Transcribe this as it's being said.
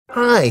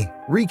Hi,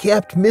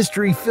 Recapped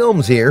Mystery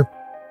Films here.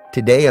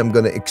 Today I'm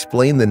going to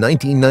explain the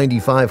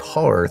 1995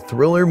 horror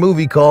thriller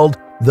movie called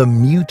The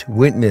Mute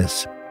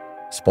Witness.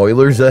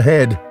 Spoilers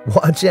ahead,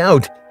 watch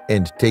out,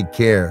 and take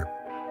care.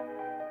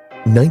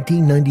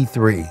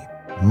 1993,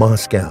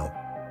 Moscow.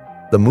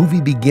 The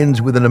movie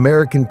begins with an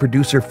American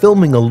producer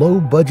filming a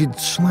low-budget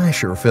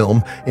slasher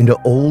film in an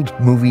old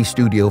movie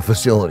studio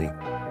facility.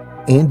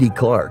 Andy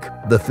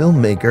Clark, the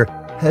filmmaker,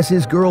 has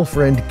his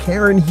girlfriend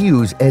Karen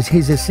Hughes as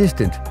his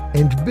assistant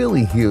and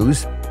Billy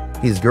Hughes,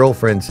 his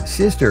girlfriend's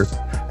sister,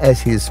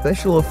 as his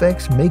special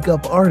effects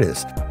makeup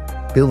artist.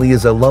 Billy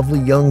is a lovely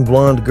young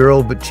blonde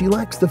girl, but she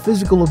lacks the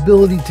physical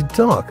ability to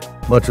talk,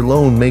 much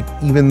alone make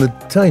even the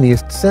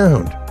tiniest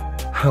sound.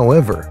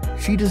 However,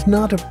 she does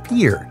not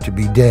appear to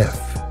be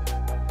deaf.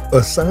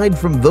 Aside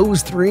from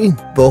those three,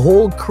 the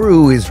whole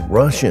crew is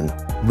Russian.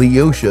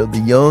 Lyosha, the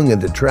young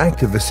and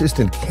attractive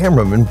assistant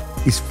cameraman,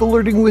 is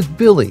flirting with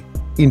Billy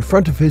in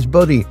front of his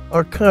buddy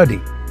Arkady,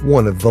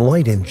 one of the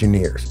light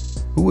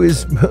engineers, who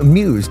is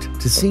amused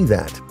to see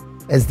that.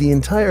 As the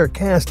entire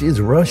cast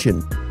is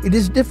Russian, it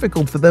is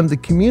difficult for them to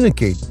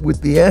communicate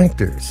with the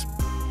actors.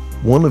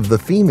 One of the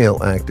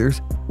female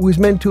actors, who is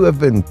meant to have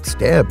been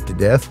stabbed to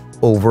death,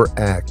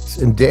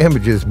 overacts and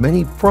damages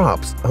many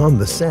props on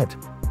the set.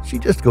 She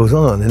just goes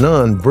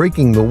on,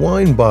 breaking the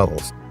wine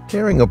bottles,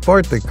 tearing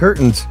apart the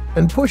curtains,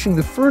 and pushing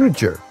the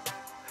furniture.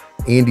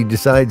 Andy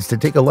decides to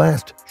take a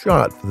last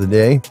shot for the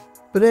day,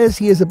 but as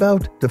he is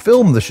about to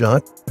film the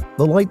shot,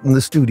 the light in the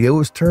studio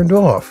is turned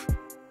off.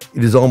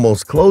 It is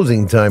almost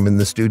closing time in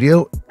the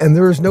studio, and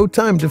there is no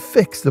time to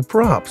fix the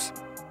props.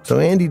 So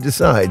Andy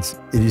decides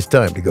it is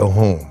time to go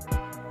home.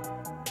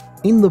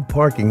 In the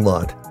parking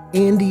lot,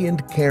 Andy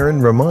and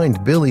Karen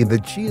remind Billy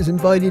that she is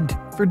invited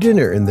for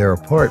dinner in their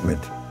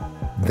apartment.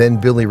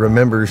 Then Billy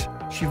remembers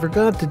she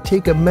forgot to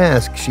take a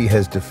mask she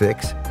has to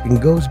fix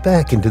and goes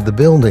back into the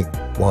building,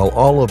 while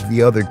all of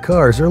the other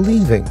cars are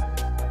leaving.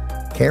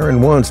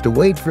 Karen wants to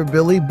wait for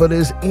Billy, but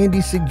as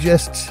Andy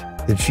suggests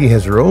that she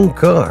has her own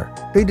car,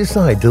 they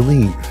decide to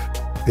leave.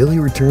 Billy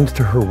returns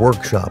to her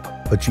workshop,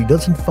 but she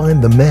doesn't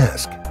find the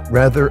mask,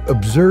 rather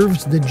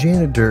observes the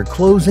janitor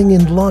closing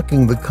and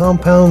locking the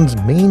compound's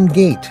main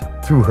gate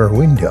through her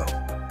window.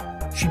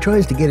 She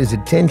tries to get his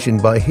attention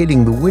by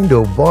hitting the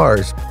window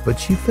bars, but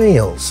she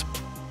fails.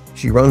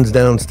 She runs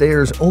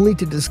downstairs only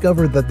to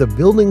discover that the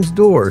building's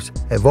doors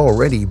have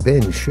already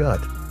been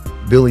shut.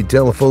 Billy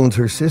telephones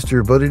her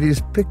sister, but it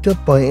is picked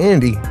up by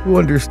Andy, who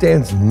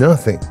understands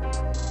nothing.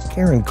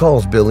 Karen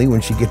calls Billy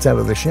when she gets out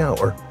of the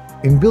shower,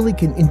 and Billy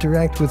can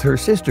interact with her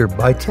sister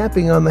by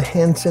tapping on the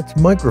handset's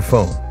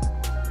microphone.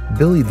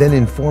 Billy then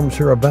informs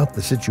her about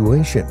the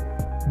situation.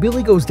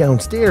 Billy goes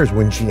downstairs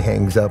when she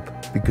hangs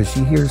up because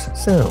she hears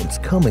sounds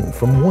coming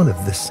from one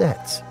of the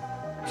sets.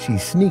 She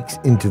sneaks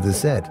into the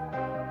set,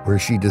 where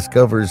she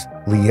discovers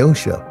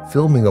Lyosha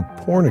filming a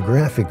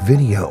pornographic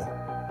video.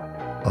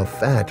 A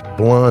fat,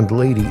 blonde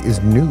lady is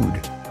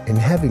nude and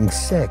having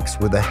sex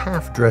with a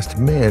half-dressed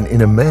man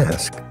in a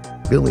mask.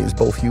 Billy is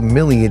both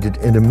humiliated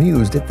and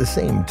amused at the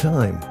same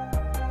time.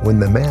 When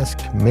the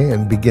masked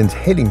man begins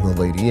hitting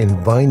the lady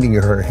and binding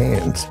her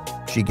hands,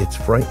 she gets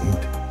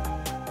frightened.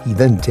 He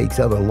then takes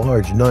out a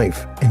large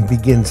knife and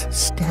begins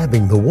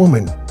stabbing the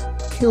woman,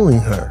 killing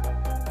her.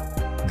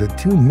 The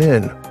two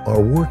men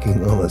are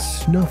working on a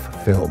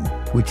snuff film,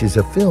 which is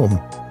a film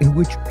in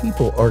which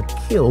people are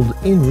killed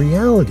in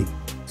reality.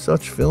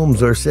 Such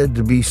films are said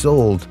to be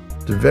sold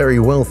to very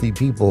wealthy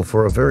people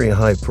for a very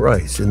high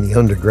price in the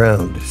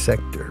underground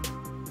sector.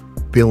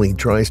 Billy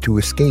tries to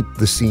escape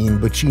the scene,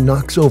 but she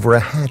knocks over a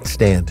hat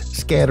stand,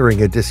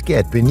 scattering a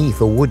diskette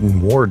beneath a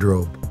wooden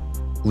wardrobe.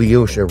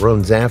 Lyosha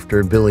runs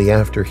after Billy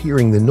after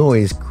hearing the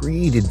noise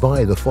created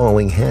by the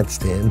falling hat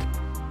stand.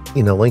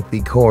 In a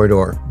lengthy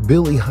corridor,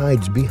 Billy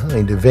hides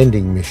behind a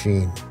vending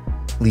machine.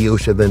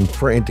 Lyosha then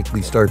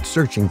frantically starts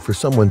searching for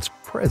someone's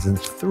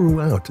presence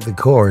throughout the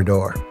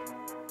corridor.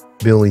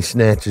 Billy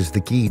snatches the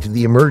key to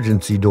the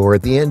emergency door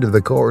at the end of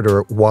the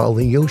corridor while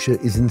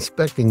Lyosha is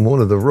inspecting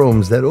one of the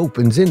rooms that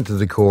opens into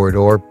the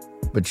corridor,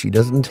 but she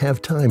doesn't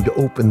have time to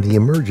open the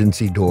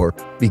emergency door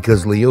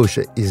because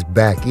Lyosha is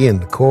back in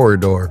the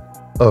corridor.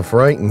 A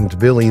frightened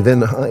Billy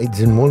then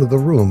hides in one of the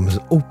rooms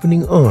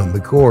opening on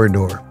the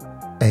corridor.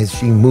 As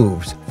she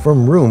moves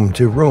from room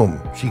to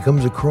room, she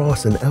comes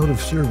across an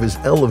out-of-service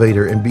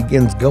elevator and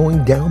begins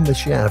going down the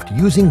shaft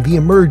using the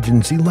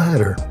emergency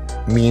ladder.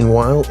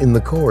 Meanwhile, in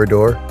the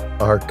corridor,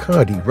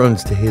 Arkady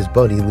runs to his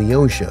buddy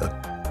Lyosha.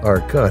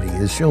 Arkady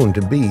is shown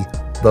to be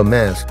the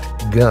masked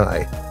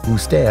guy who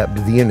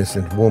stabbed the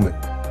innocent woman.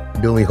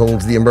 Billy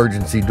holds the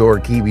emergency door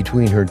key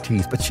between her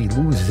teeth, but she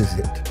loses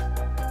it.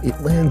 It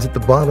lands at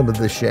the bottom of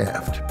the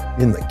shaft,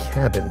 in the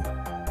cabin.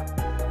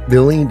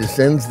 Billy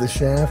descends the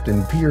shaft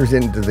and peers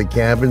into the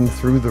cabin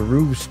through the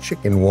roof's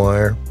chicken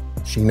wire.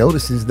 She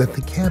notices that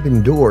the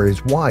cabin door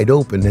is wide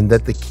open and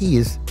that the key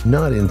is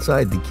not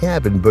inside the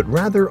cabin, but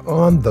rather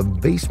on the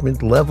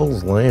basement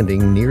level's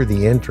landing near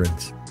the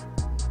entrance.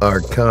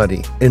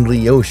 Arkady and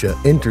Lyosha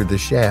enter the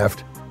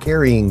shaft,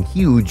 carrying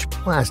huge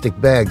plastic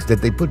bags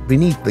that they put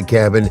beneath the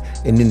cabin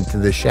and into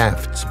the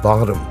shaft's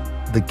bottom.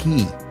 The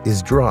key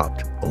is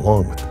dropped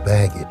along with the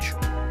baggage.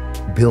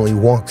 Billy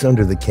walks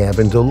under the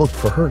cabin to look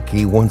for her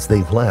key once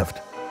they've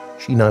left.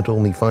 She not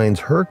only finds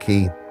her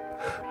key,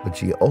 but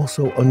she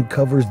also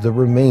uncovers the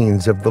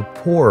remains of the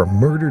poor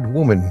murdered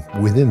woman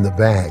within the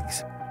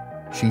bags.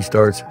 She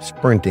starts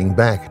sprinting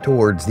back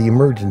towards the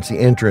emergency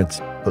entrance,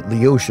 but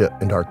Lyosha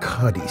and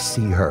Arkady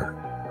see her.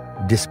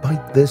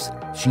 Despite this,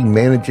 she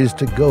manages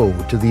to go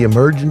to the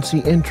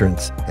emergency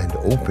entrance and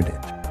open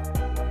it.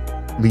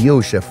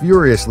 Lyosha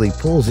furiously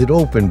pulls it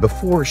open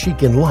before she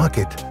can lock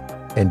it,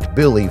 and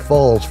Billy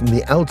falls from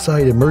the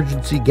outside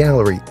emergency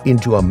gallery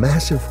into a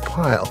massive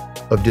pile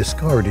of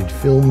discarded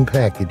film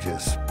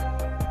packages.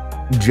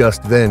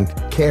 Just then,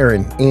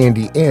 Karen,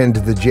 Andy, and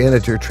the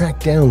janitor track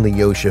down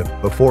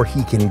Lyosha before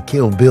he can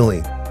kill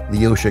Billy.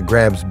 Lyosha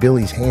grabs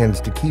Billy's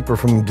hands to keep her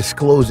from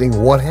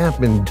disclosing what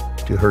happened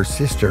to her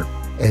sister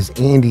as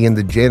Andy and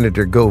the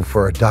janitor go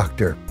for a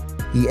doctor.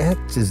 He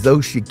acts as though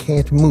she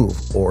can't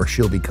move or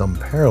she'll become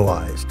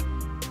paralyzed.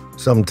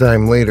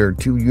 Sometime later,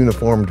 two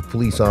uniformed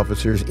police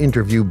officers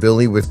interview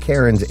Billy with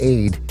Karen's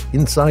aide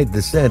inside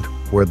the set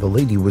where the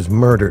lady was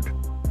murdered.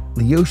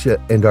 Lyosha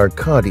and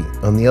Arkady,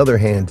 on the other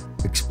hand,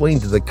 explain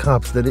to the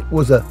cops that it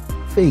was a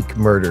fake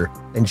murder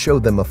and show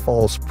them a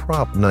false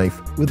prop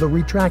knife with a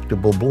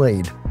retractable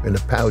blade and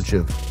a pouch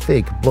of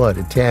fake blood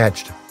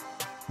attached.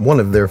 One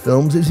of their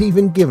films is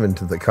even given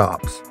to the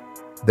cops.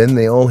 Then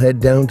they all head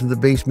down to the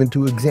basement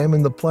to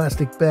examine the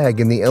plastic bag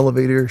in the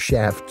elevator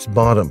shaft's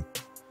bottom.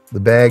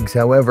 The bags,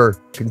 however,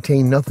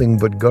 contain nothing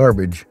but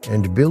garbage,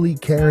 and Billy,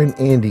 Karen,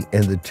 Andy,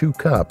 and the two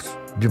cops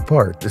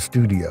depart the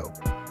studio.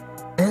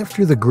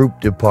 After the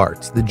group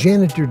departs, the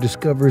janitor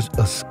discovers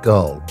a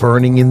skull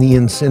burning in the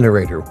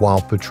incinerator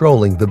while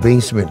patrolling the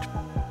basement,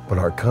 but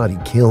Arkady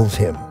kills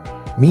him.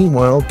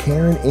 Meanwhile,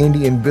 Karen,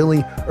 Andy, and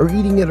Billy are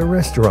eating at a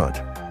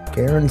restaurant.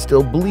 Karen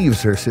still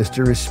believes her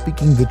sister is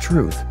speaking the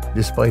truth,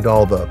 despite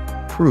all the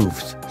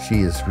proofs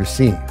she has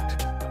received.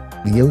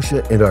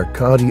 Lyosha and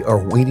Arkady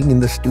are waiting in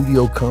the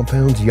studio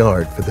compound's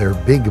yard for their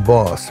big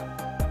boss,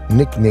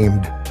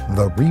 nicknamed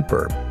the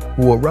Reaper,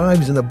 who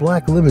arrives in a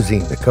black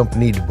limousine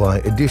accompanied by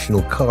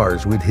additional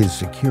cars with his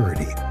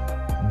security.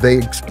 They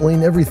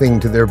explain everything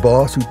to their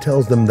boss, who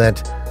tells them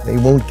that they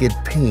won't get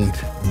paid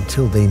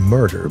until they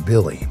murder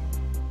Billy.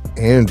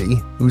 Andy,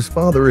 whose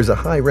father is a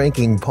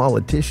high-ranking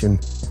politician,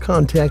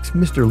 contacts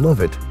Mr.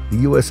 Lovett, the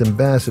U.S.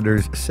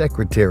 ambassador's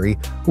secretary,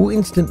 who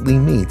instantly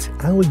meets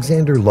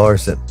Alexander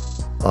Larson,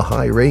 a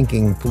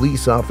high-ranking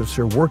police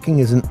officer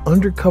working as an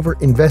undercover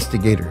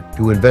investigator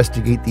to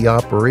investigate the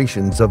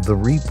operations of the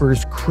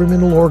Reaper's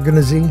criminal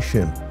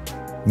organization.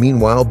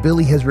 Meanwhile,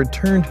 Billy has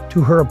returned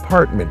to her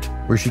apartment,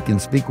 where she can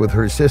speak with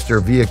her sister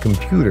via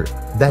computer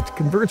that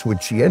converts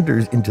what she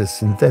enters into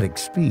synthetic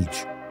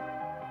speech.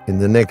 In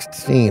the next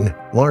scene,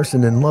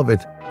 Larson and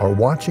Lovett are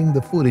watching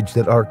the footage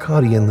that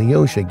Arkady and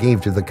Lyosha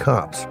gave to the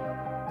cops.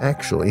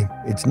 Actually,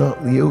 it's not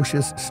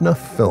Lyosha's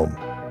snuff film,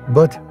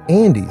 but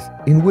Andy's,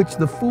 in which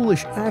the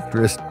foolish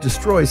actress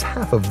destroys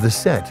half of the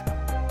set.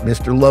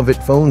 Mr.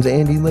 Lovett phones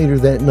Andy later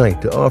that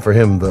night to offer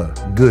him the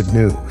good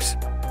news.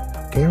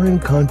 Karen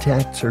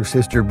contacts her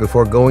sister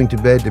before going to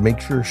bed to make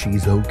sure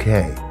she's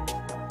okay.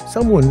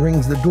 Someone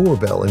rings the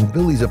doorbell in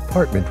Billy's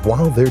apartment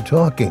while they're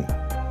talking.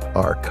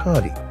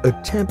 Arkady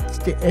attempts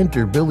to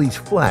enter Billy's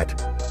flat.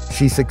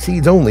 She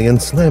succeeds only in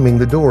slamming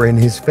the door in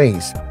his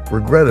face.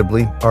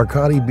 Regrettably,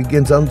 Arkady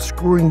begins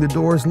unscrewing the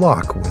door's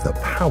lock with a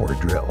power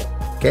drill.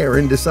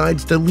 Karen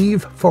decides to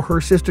leave for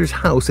her sister's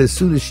house as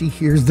soon as she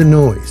hears the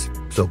noise,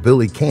 so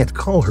Billy can't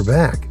call her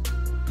back.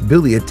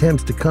 Billy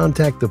attempts to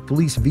contact the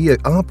police via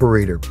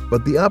operator,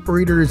 but the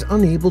operator is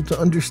unable to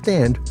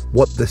understand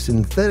what the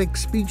synthetic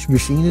speech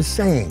machine is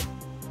saying.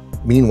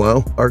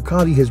 Meanwhile,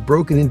 Arkady has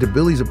broken into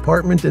Billy's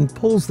apartment and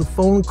pulls the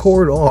phone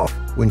cord off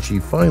when she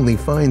finally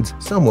finds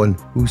someone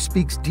who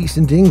speaks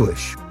decent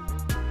English.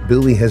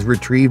 Billy has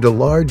retrieved a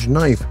large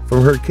knife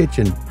from her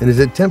kitchen and is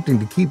attempting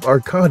to keep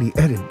Arkady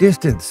at a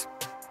distance.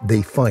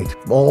 They fight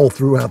all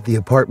throughout the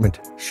apartment,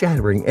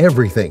 shattering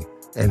everything,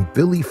 and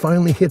Billy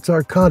finally hits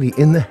Arkady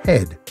in the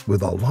head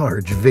with a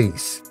large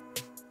vase.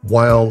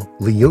 While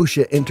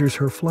Lyosha enters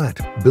her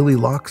flat, Billy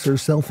locks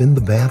herself in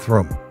the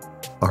bathroom.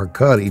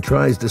 Arkady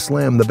tries to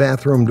slam the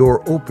bathroom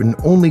door open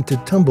only to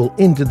tumble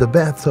into the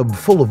bathtub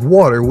full of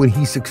water when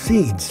he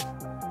succeeds.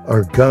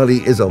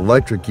 Arkady is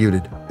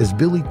electrocuted as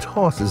Billy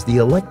tosses the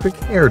electric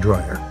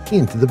hairdryer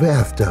into the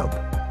bathtub.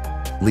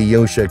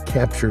 Lyosha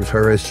captures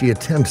her as she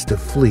attempts to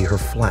flee her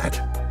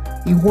flat.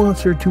 He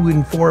wants her to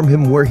inform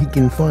him where he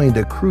can find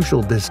a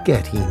crucial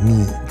diskette he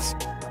needs.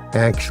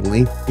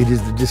 Actually, it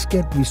is the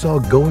diskette we saw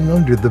going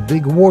under the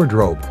big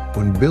wardrobe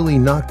when Billy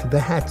knocked the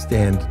hat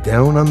stand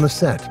down on the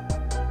set.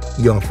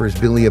 He offers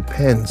Billy a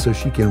pen so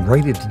she can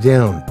write it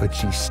down, but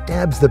she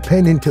stabs the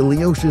pen into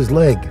Lyosha's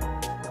leg.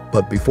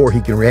 But before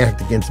he can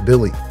react against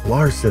Billy,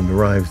 Larson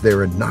arrives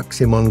there and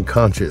knocks him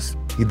unconscious.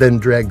 He then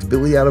drags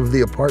Billy out of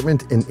the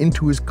apartment and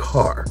into his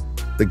car.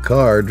 The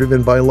car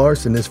driven by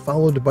Larson is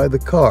followed by the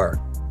car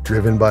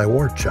driven by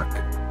Warchuk.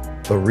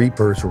 The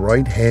Reaper's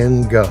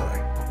right-hand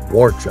guy,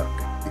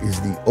 Warchuck, is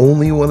the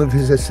only one of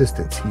his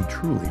assistants he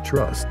truly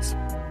trusts.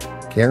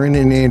 Karen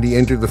and Andy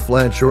enter the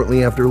flat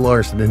shortly after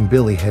Larson and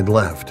Billy had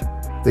left.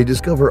 They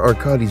discover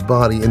Arkady's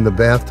body in the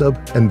bathtub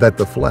and that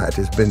the flat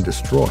has been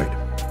destroyed.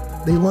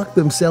 They lock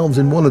themselves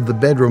in one of the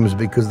bedrooms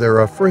because they're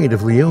afraid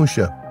of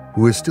Lyosha,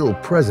 who is still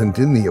present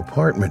in the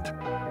apartment.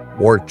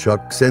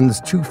 Warchuck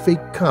sends 2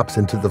 fake cops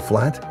into the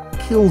flat,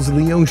 kills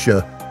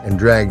Lyosha, and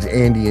drags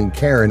Andy and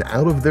Karen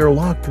out of their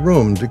locked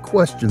room to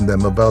question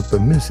them about the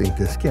missing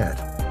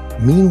diskette.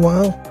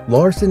 Meanwhile,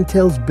 Larson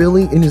tells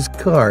Billy in his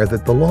car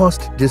that the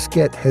lost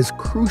diskette has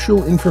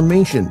crucial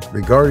information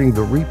regarding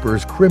the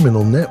Reaper's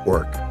criminal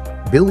network.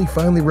 Billy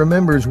finally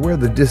remembers where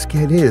the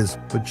diskette is,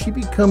 but she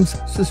becomes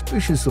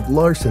suspicious of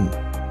Larson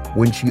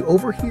when she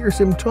overhears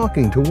him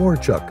talking to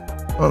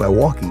Warchuck on a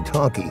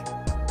walkie-talkie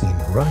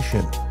in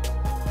Russian.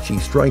 She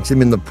strikes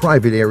him in the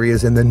private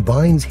areas and then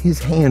binds his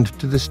hand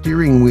to the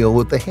steering wheel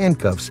with the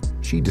handcuffs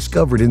she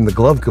discovered in the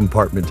glove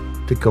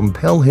compartment to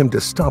compel him to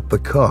stop the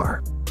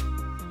car.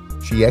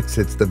 She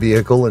exits the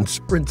vehicle and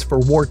sprints for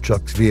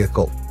Warchuck's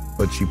vehicle,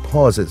 but she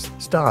pauses,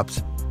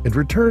 stops, and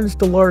returns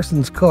to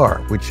Larson's car,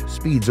 which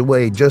speeds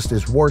away just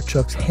as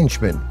Warchuck's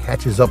henchman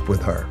catches up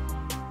with her.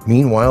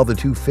 Meanwhile, the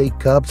 2 fake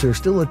cops are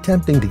still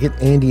attempting to get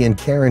Andy and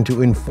Karen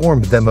to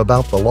inform them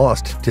about the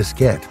lost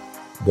diskette.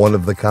 One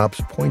of the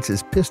cops points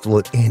his pistol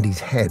at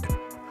Andy's head,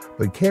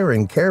 but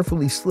Karen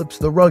carefully slips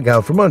the rug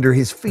out from under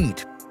his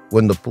feet.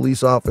 When the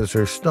police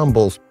officer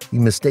stumbles, he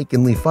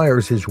mistakenly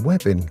fires his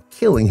weapon,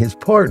 killing his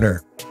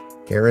partner.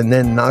 Karen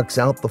then knocks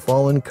out the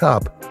fallen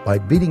cop by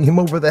beating him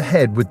over the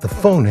head with the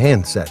phone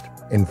handset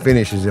and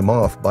finishes him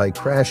off by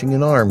crashing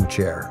an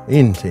armchair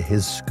into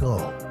his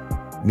skull.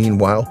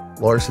 Meanwhile,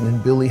 Larson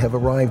and Billy have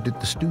arrived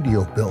at the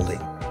studio building.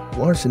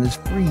 Larson is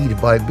freed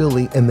by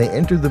Billy and they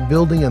enter the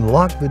building and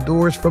lock the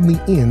doors from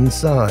the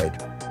inside.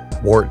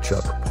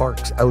 Warchuck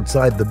parks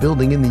outside the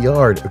building in the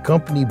yard,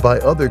 accompanied by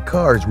other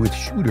cars with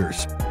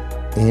shooters.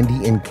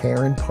 Andy and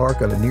Karen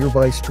park on a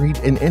nearby street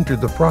and enter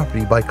the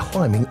property by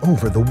climbing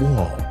over the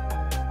wall.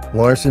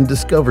 Larson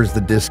discovers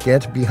the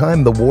diskette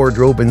behind the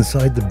wardrobe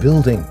inside the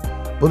building.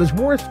 But as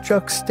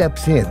Warchuck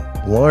steps in,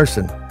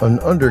 Larson, an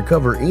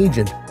undercover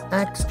agent,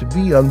 acts to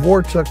be on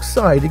Warchuck's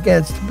side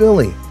against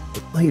Billy.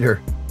 But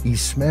later, he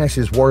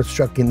smashes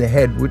Warchuck in the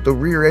head with the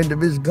rear end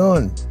of his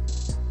gun.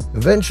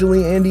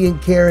 Eventually, Andy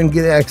and Karen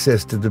get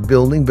access to the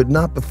building, but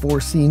not before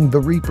seeing the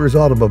Reaper's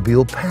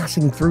automobile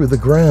passing through the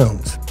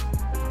grounds.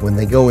 When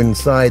they go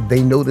inside,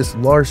 they notice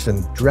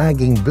Larson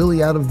dragging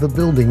Billy out of the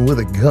building with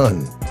a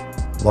gun.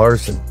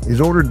 Larson is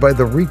ordered by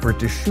the Reaper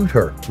to shoot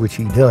her, which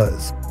he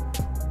does.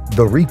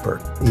 The Reaper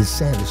is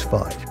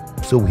satisfied,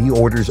 so he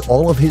orders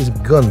all of his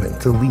gunmen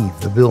to leave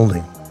the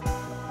building.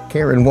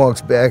 Karen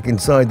walks back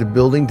inside the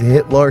building to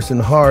hit Larson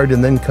hard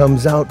and then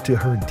comes out to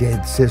her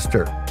dead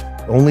sister,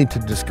 only to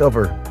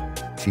discover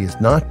she is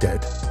not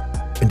dead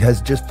and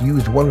has just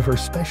used one of her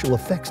special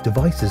effects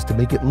devices to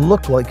make it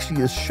look like she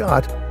is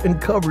shot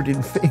and covered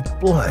in fake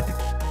blood.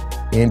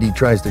 Andy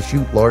tries to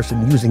shoot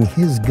Larson using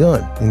his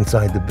gun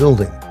inside the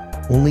building,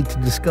 only to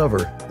discover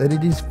that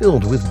it is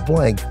filled with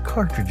blank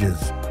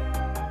cartridges.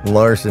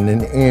 Larson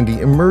and Andy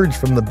emerge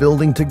from the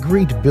building to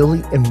greet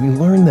Billy, and we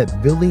learn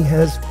that Billy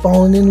has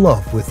fallen in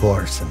love with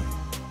Larson.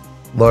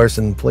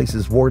 Larson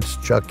places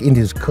Warchuck in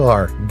his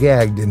car,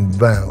 gagged and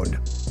bound.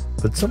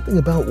 But something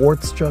about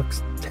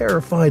Warchuck's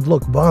terrified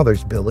look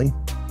bothers Billy,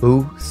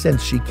 who,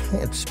 since she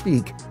can't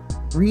speak,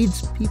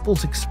 reads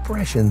people's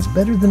expressions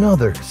better than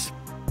others.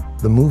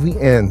 The movie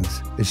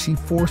ends as she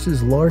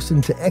forces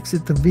Larson to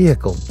exit the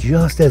vehicle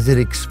just as it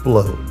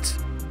explodes,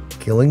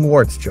 killing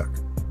Warchuck,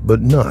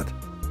 but not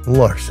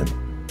Larson.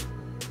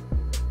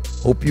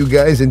 Hope you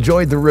guys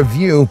enjoyed the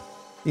review.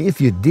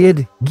 If you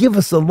did, give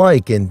us a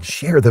like and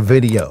share the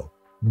video.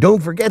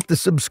 Don't forget to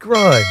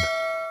subscribe.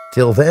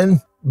 Till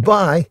then,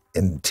 bye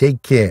and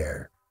take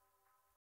care.